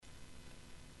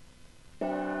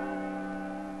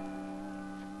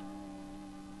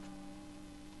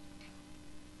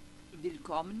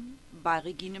Willkommen bei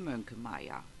Regine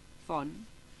Moenkemeier von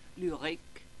Lyrik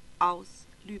aus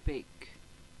Lübeck.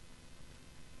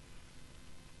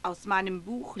 Aus meinem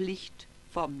Buch Licht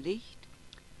vom Licht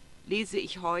lese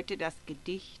ich heute das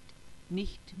Gedicht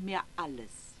Nicht mehr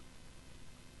alles.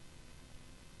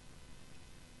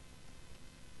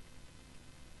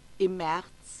 Im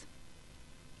März,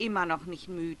 immer noch nicht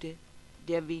müde,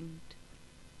 der Wind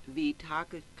weht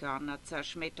Hagelkörner,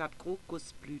 zerschmettert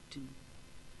Krokusblüten,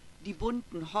 die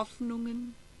bunten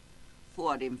Hoffnungen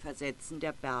vor dem Versetzen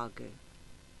der Berge.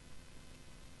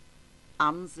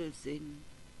 Amselsinn,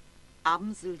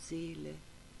 Amselseele,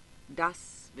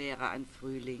 das wäre ein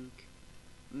Frühling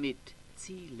mit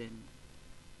Zielen.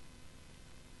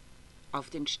 Auf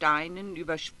den Steinen,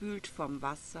 überspült vom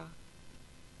Wasser,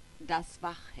 das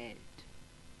wach hält.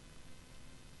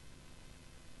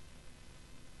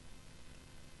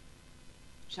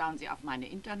 Schauen Sie auf meine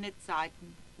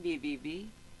Internetseiten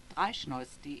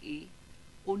www.dreischneus.de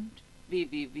und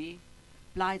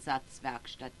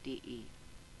www.bleisatzwerkstatt.de.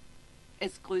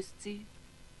 Es grüßt Sie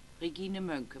Regine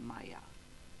Moenkemeier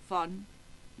von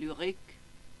Lyrik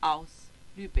aus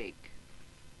Lübeck.